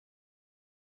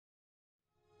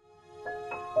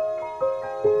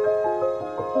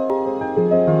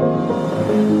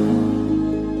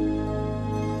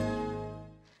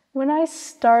I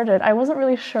started, I wasn't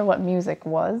really sure what music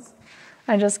was.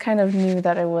 I just kind of knew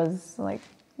that it was like,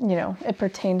 you know, it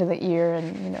pertained to the ear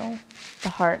and, you know, the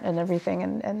heart and everything,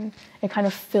 and it kind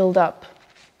of filled up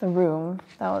the room.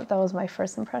 That was my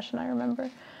first impression, I remember.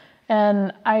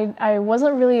 And I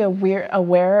wasn't really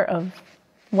aware of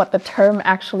what the term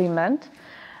actually meant,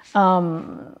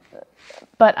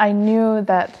 but I knew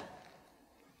that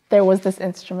there was this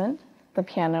instrument, the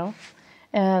piano,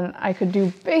 and I could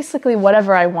do basically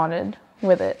whatever I wanted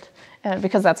with it, and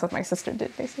because that's what my sister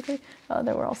did, basically.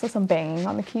 There were also some banging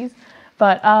on the keys,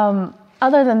 but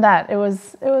other than that, it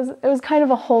was kind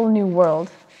of a whole new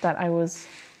world that I was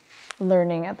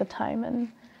learning at the time,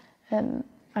 and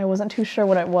I wasn't too sure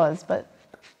what it was, but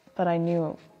I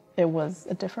knew it was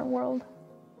a different world.